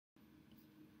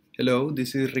Hello,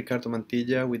 this is Ricardo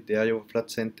Mantilla with the Iowa Flood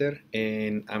Center,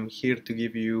 and I'm here to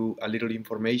give you a little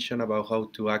information about how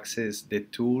to access the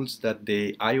tools that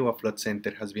the Iowa Flood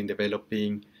Center has been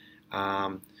developing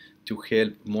to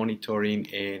help monitoring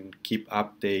and keep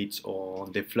updates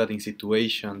on the flooding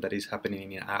situation that is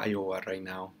happening in Iowa right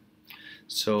now.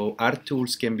 So our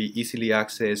tools can be easily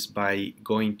accessed by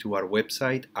going to our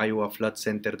website,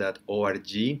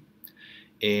 iowafloodcenter.org.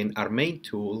 And our main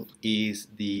tool is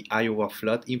the Iowa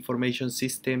Flood Information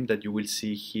System that you will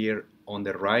see here on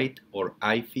the right, or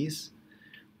IFIS.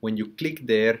 When you click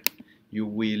there, you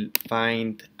will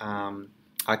find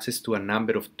access to a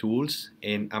number of tools,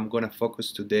 and I'm going to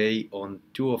focus today on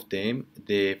two of them,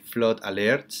 the flood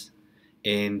alerts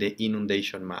and the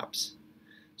inundation maps.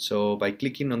 So by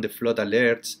clicking on the flood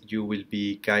alerts, you will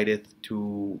be guided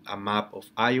to a map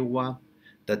of Iowa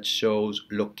that shows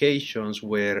locations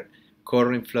where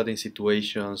current flooding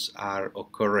situations are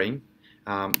occurring.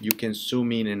 You can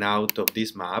zoom in and out of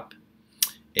this map,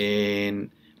 and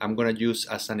I'm going to use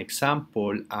as an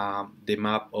example the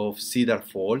map of Cedar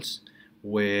Falls,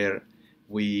 where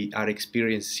we are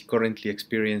currently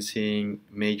experiencing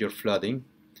major flooding.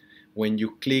 When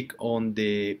you click on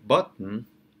the button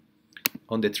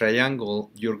on the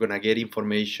triangle, you're going to get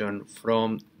information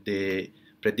from the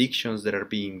predictions that are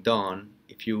being done.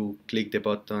 If you click the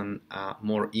button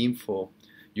more info,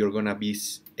 you're going to be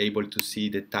able to see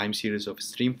the time series of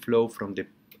stream flow from the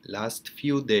last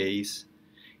few days,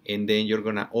 and then you're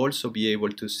going to also be able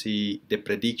to see the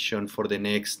prediction for the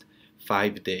next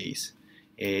 5 days.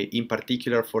 In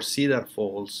particular for Cedar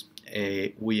Falls,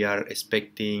 we are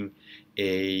expecting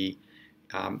the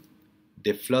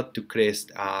flood to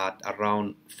crest at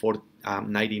around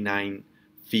 99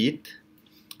 feet.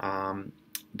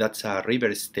 That's a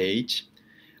river stage.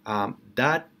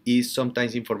 That is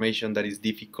sometimes information that is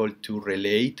difficult to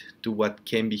relate to what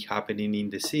can be happening in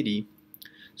the city.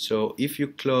 So if you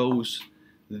close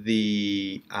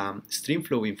the stream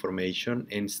flow information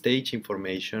and stage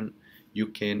information, you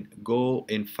can go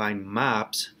and find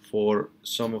maps for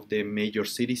some of the major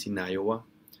cities in Iowa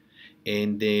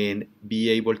and then be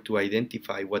able to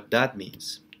identify what that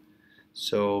means.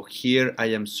 So here I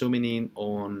am zooming in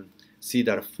on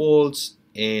Cedar Falls,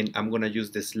 and I'm going to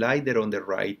use the slider on the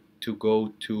right to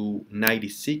go to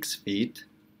 96 feet.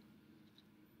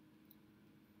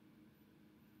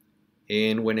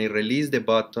 And when I release the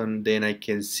button, then I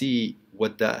can see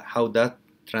how that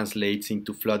translates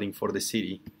into flooding for the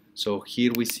city. So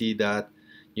here we see that,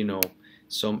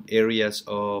 some areas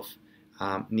of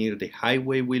near the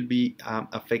highway will be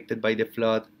affected by the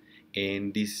flood,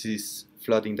 and this is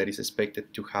flooding that is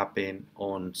expected to happen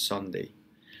on Sunday.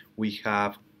 We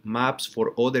have maps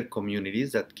for other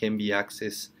communities that can be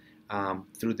accessed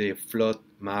through the flood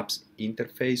maps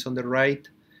interface on the right.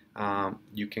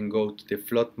 You can go to the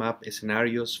flood map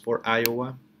scenarios for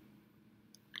Iowa,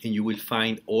 and you will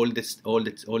find all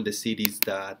the cities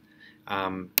that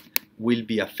will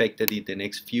be affected in the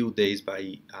next few days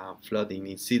by flooding.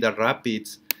 In Cedar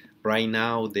Rapids, right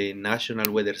now the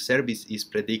National Weather Service is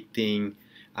predicting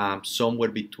somewhere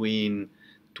between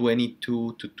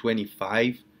 22 to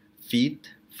 25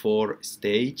 feet for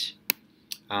stage.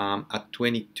 At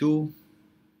 22,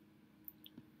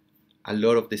 a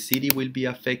lot of the city will be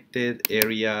affected.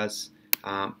 Areas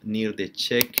near the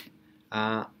Czech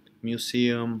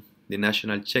Museum, the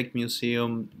National Czech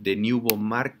Museum, the Nubo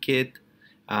Market,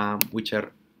 which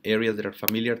are areas that are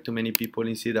familiar to many people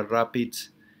in Cedar Rapids.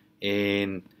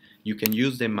 And you can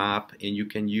use the map, and you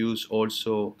can use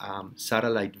also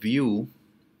satellite view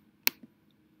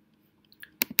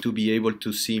to be able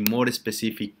to see more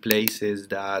specific places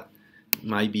that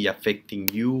might be affecting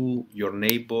you, your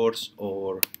neighbors,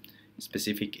 or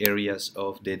specific areas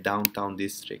of the downtown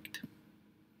district.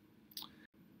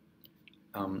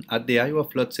 At the Iowa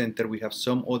Flood Center, we have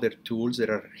some other tools that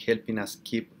are helping us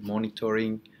keep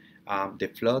monitoring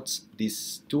the floods.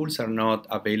 These tools are not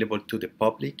available to the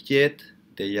public yet.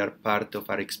 They are part of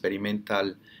our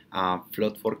experimental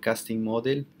flood forecasting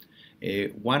model.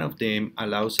 One of them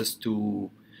allows us to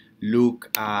look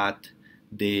at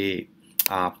the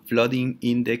flooding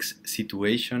index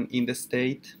situation in the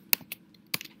state.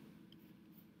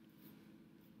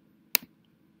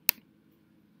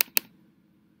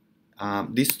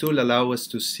 This tool allows us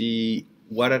to see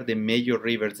what are the major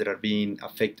rivers that are being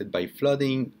affected by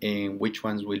flooding and which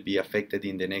ones will be affected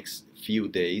in the next few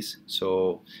days.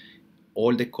 So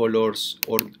all the colors,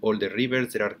 all the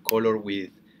rivers that are colored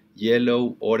with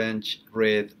yellow, orange,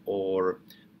 red, or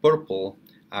purple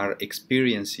are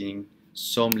experiencing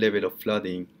some level of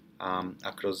flooding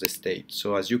across the state.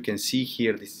 So as you can see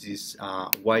here, this is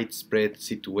a widespread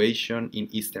situation in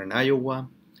eastern Iowa.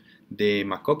 the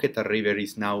Maquoketa River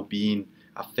is now being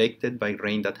affected by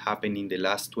rain that happened in the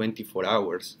last 24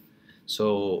 hours.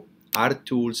 So our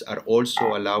tools are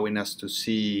also allowing us to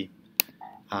see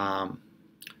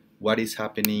what is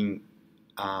happening,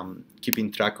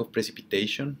 keeping track of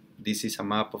precipitation. This is a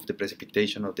map of the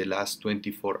precipitation of the last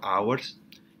 24 hours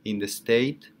in the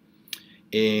state.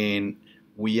 And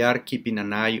we are keeping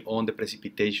an eye on the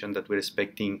precipitation that we're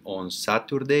expecting on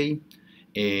Saturday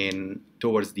and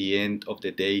towards the end of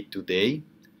the day today.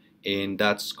 And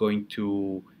that's going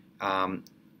to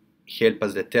help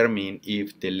us determine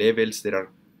if the levels that are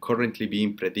currently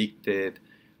being predicted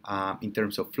in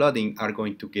terms of flooding are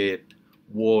going to get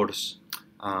worse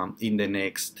in the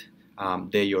next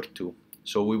day or two.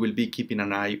 So we will be keeping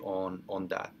an eye on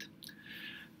that.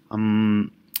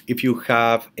 If you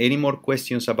have any more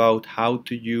questions about how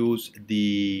to use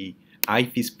the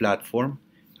IFIS platform,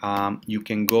 you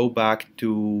can go back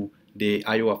to the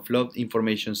Iowa Flood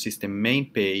Information System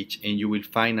main page and you will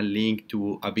find a link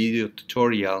to a video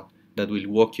tutorial that will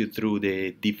walk you through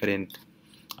the different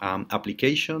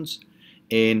applications.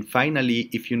 And finally,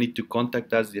 if you need to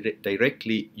contact us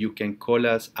directly, you can call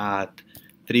us at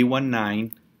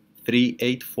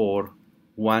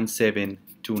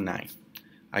 319-384-1729.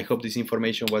 I hope this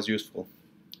information was useful.